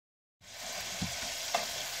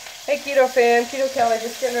Hey Keto fam, Keto Kelli,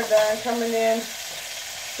 just getting her done, coming in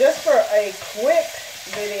just for a quick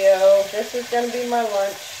video. This is going to be my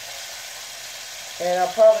lunch, and I'll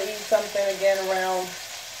probably eat something again around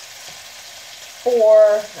 4.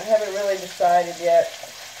 I haven't really decided yet.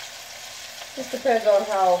 Just depends on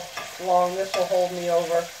how long this will hold me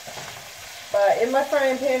over. But in my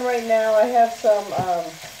frying pan right now, I have some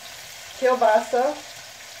kielbasa.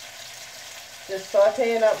 Just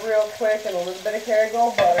sauteing up real quick and a little bit of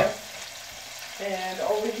Kerrygold butter. And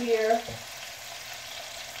over here,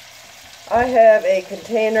 I have a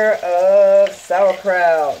container of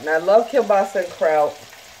sauerkraut. And I love kielbasa and kraut,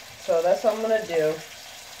 so that's what I'm going to do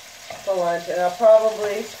for lunch. And I'll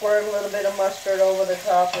probably squirt a little bit of mustard over the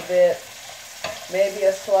top of it. Maybe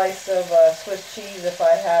a slice of Swiss cheese if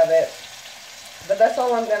I have it. But that's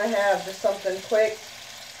all I'm going to have. Just something quick,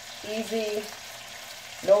 easy,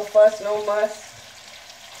 no fuss, no muss.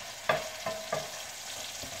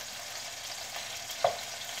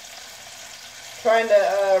 Trying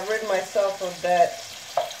to rid myself of that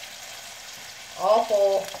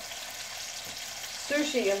awful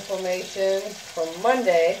sushi inflammation from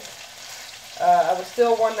Monday. I was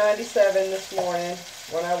still 197 this morning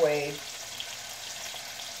when I weighed.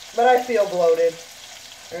 But I feel bloated.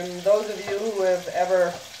 And those of you who have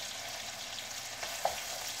ever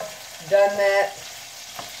done that,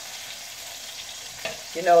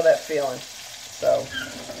 you know that feeling. So,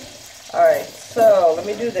 alright, so let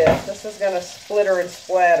me do this. This is going to splitter and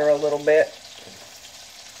splatter a little bit.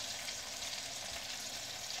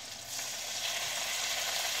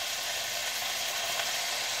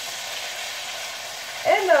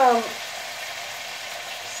 And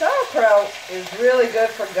sauerkraut is really good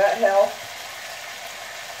for gut health.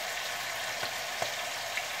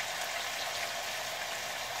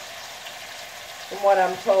 From what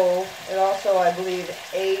I'm told. It also, I believe,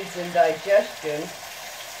 aids in digestion.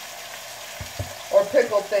 Or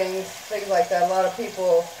pickle things like that. A lot of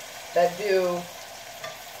people that do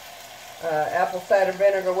apple cider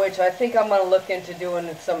vinegar, which I think I'm going to look into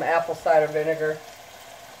doing some apple cider vinegar.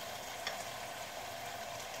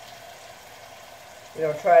 You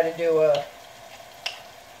know, try to do a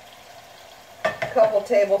couple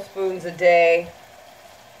tablespoons a day.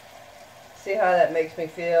 See how that makes me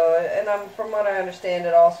feel. And from what I understand,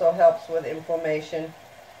 it also helps with inflammation.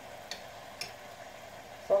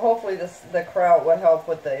 So hopefully the kraut would help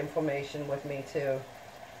with the inflammation with me too.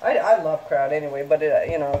 I love kraut anyway, but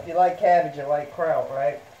you know, if you like cabbage, you like kraut,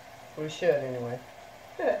 right? We should anyway.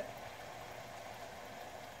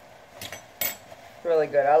 Really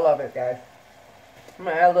good. I love it, guys. I'm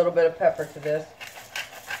going to add a little bit of pepper to this.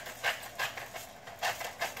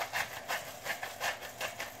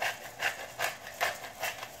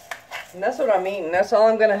 And that's what I'm eating. That's all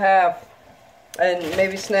I'm going to have. And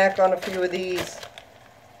maybe snack on a few of these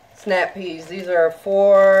snap peas. These are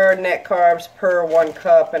 4 net carbs per 1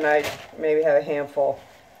 cup, and I maybe have a handful.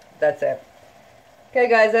 That's it. Okay,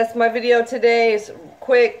 guys, that's my video today. It's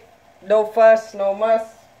quick, no fuss, no muss.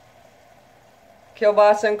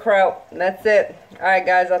 Kielbasa and kraut. And that's it. Alright,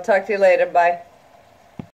 guys, I'll talk to you later. Bye.